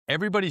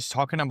Everybody's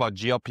talking about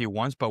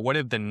GLP-1s, but what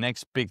if the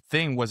next big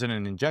thing wasn't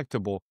an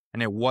injectable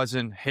and it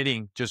wasn't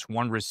hitting just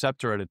one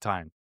receptor at a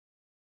time?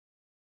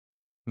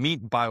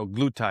 Meet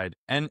Bioglutide,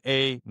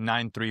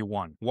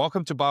 NA931.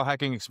 Welcome to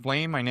Biohacking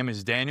Explained. My name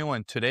is Daniel,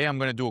 and today I'm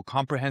going to do a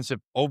comprehensive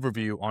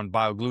overview on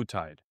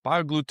Bioglutide.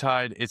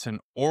 Bioglutide is an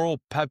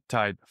oral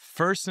peptide,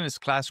 first in its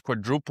class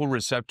quadruple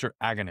receptor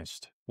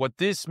agonist. What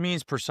this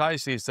means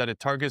precisely is that it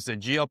targets the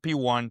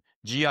GLP-1,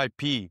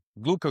 GIP,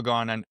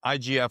 glucagon, and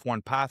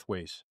IGF-1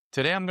 pathways.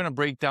 Today, I'm going to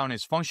break down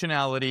its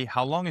functionality,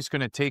 how long it's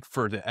going to take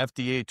for the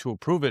FDA to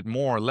approve it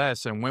more or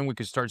less, and when we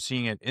can start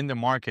seeing it in the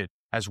market,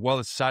 as well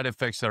as side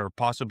effects that are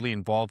possibly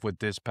involved with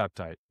this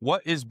peptide.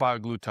 What is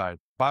Bioglutide?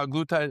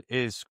 Bioglutide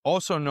is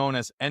also known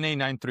as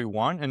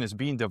NA931 and is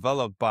being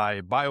developed by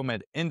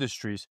Biomed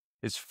Industries.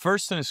 It's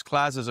first in its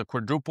class as a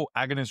quadruple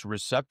agonist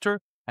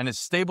receptor and is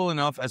stable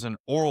enough as an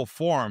oral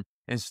form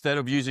instead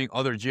of using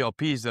other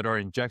GLPs that are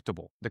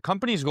injectable. The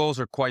company's goals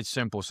are quite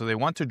simple, so they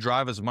want to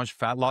drive as much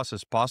fat loss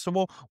as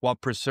possible while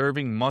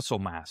preserving muscle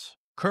mass.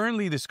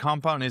 Currently, this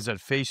compound is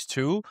at phase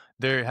 2.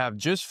 They have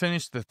just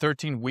finished the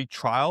 13-week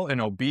trial in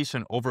obese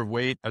and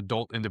overweight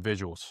adult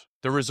individuals.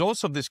 The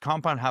results of this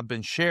compound have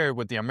been shared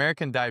with the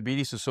American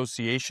Diabetes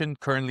Association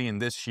currently in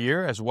this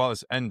year, as well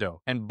as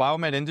Endo. And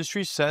Biomed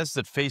Industries says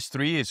that phase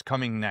 3 is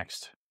coming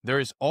next. There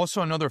is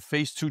also another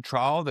phase 2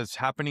 trial that's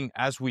happening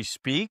as we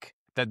speak,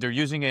 that they're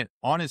using it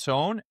on its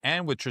own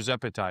and with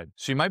tirzepatide.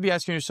 So you might be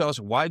asking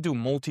yourselves, why do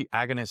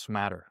multi-agonists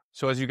matter?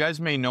 So as you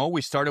guys may know,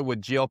 we started with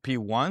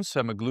GLP-1,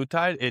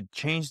 semaglutide. It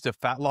changed the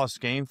fat loss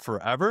game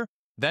forever.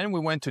 Then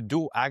we went to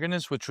dual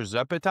agonists with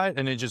tirzepatide,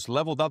 and it just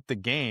leveled up the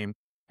game.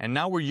 And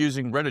now we're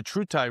using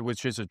retatrutide,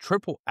 which is a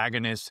triple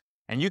agonist.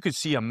 And you could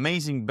see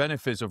amazing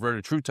benefits of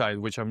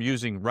retatrutide, which I'm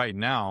using right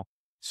now.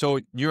 So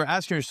you're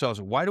asking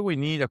yourselves, why do we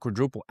need a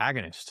quadruple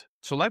agonist?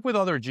 So like with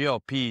other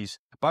GLPs,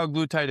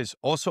 Bioglutide is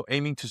also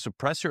aiming to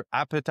suppress your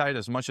appetite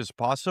as much as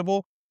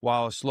possible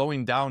while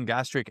slowing down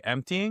gastric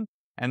emptying.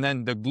 And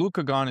then the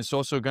glucagon is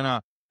also going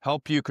to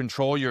help you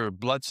control your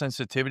blood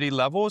sensitivity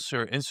levels,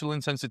 your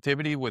insulin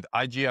sensitivity with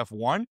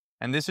IGF-1.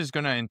 And this is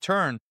going to, in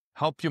turn,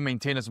 help you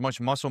maintain as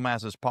much muscle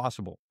mass as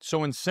possible.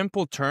 So in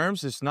simple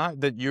terms, it's not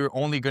that you're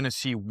only going to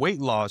see weight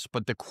loss,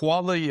 but the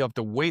quality of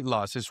the weight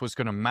loss is what's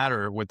going to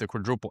matter with the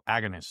quadruple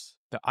agonists.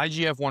 The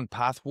IGF-1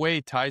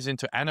 pathway ties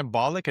into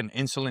anabolic and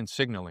insulin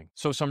signaling.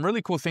 So some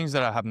really cool things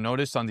that I have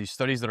noticed on these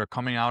studies that are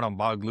coming out on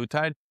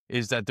Bioglutide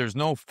is that there's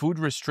no food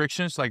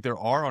restrictions like there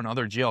are on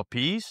other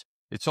GLPs.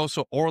 It's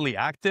also orally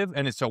active,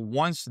 and it's a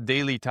once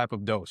daily type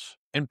of dose.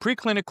 In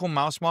preclinical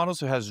mouse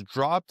models, it has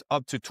dropped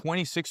up to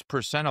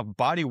 26% of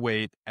body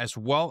weight, as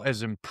well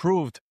as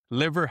improved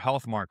liver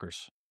health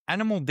markers.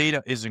 Animal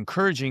data is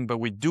encouraging, but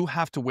we do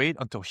have to wait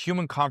until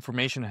human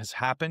confirmation has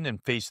happened in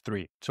phase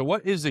 3. So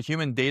what is the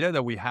human data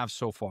that we have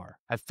so far?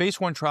 At phase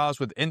 1 trials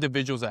with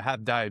individuals that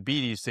have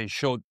diabetes, they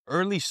showed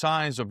early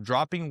signs of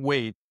dropping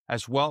weight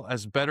as well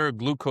as better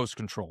glucose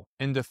control.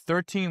 In the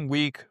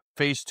 13-week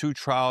phase 2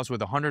 trials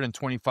with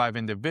 125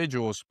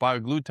 individuals,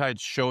 Bioglutide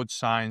showed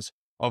signs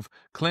of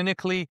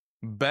clinically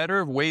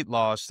better weight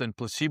loss than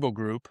placebo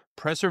group,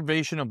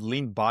 preservation of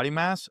lean body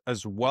mass,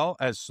 as well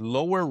as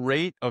lower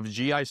rate of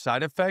GI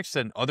side effects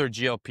than other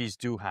GLPs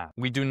do have.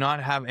 We do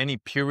not have any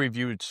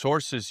peer-reviewed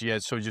sources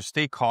yet, so just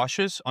stay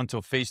cautious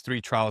until phase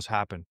 3 trials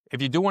happen.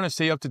 If you do want to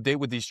stay up to date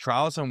with these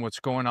trials and what's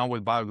going on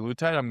with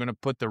Bioglutide, I'm going to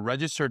put the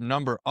registered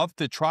number of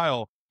the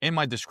trial in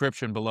my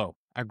description below.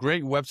 A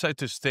great website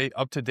to stay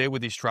up to date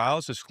with these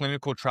trials is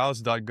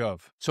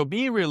clinicaltrials.gov. So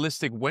being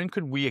realistic, when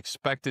could we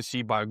expect to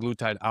see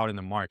Bioglutide out in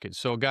the market?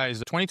 So guys,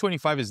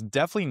 2025 is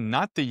definitely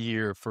not the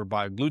year for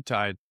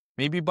Bioglutide.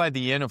 Maybe by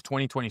the end of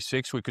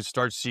 2026, we could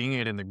start seeing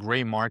it in the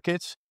gray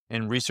markets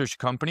in research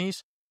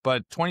companies.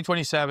 But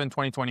 2027,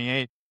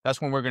 2028, that's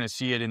when we're going to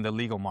see it in the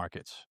legal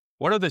markets.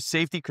 What are the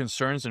safety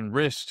concerns and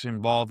risks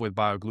involved with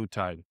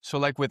Bioglutide? So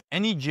like with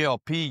any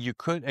GLP, you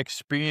could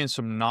experience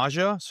some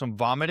nausea, some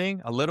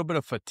vomiting, a little bit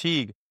of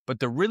fatigue. But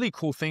the really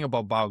cool thing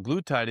about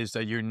Bioglutide is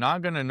that you're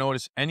not going to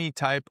notice any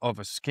type of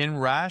a skin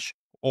rash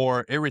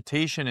or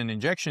irritation in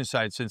injection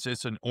site since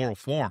it's an oral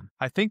form.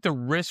 I think the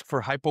risk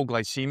for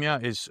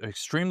hypoglycemia is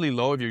extremely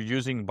low if you're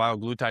using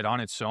Bioglutide on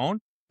its own.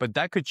 But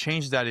that could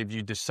change that if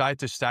you decide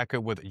to stack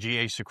it with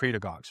GA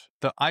secretagogues.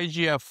 The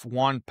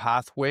IGF-1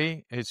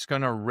 pathway, it's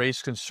going to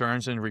raise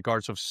concerns in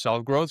regards of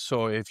cell growth.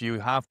 So if you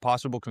have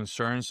possible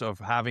concerns of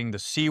having the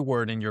C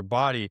word in your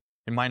body,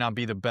 it might not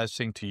be the best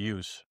thing to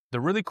use.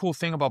 The really cool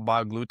thing about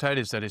Bioglutide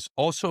is that it's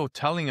also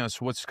telling us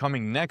what's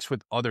coming next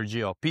with other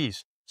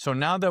GLPs. So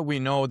now that we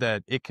know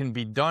that it can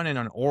be done in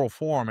an oral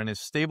form and is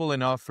stable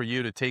enough for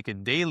you to take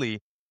it daily,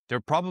 they're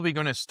probably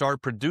going to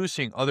start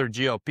producing other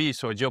GLPs,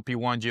 so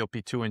GLP-1,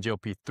 GLP-2, and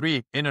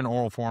GLP-3 in an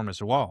oral form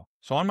as well.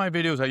 So on my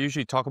videos, I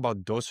usually talk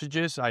about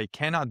dosages. I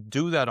cannot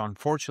do that,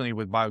 unfortunately,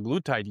 with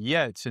Bioglutide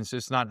yet, since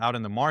it's not out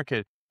in the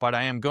market, but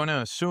I am going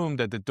to assume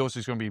that the dose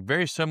is going to be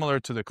very similar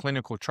to the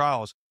clinical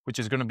trials, which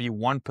is going to be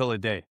 1 pill a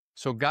day.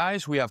 So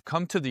guys, we have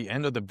come to the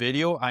end of the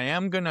video. I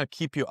am going to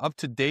keep you up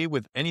to date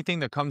with anything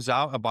that comes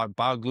out about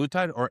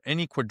Bioglutide or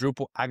any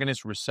quadruple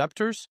agonist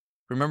receptors.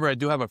 Remember, I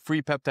do have a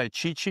free peptide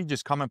cheat sheet.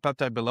 Just comment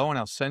peptide below and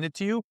I'll send it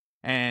to you.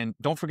 And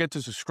don't forget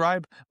to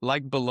subscribe,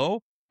 like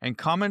below, and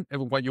comment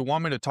what you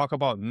want me to talk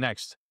about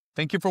next.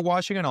 Thank you for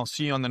watching, and I'll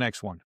see you on the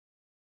next one.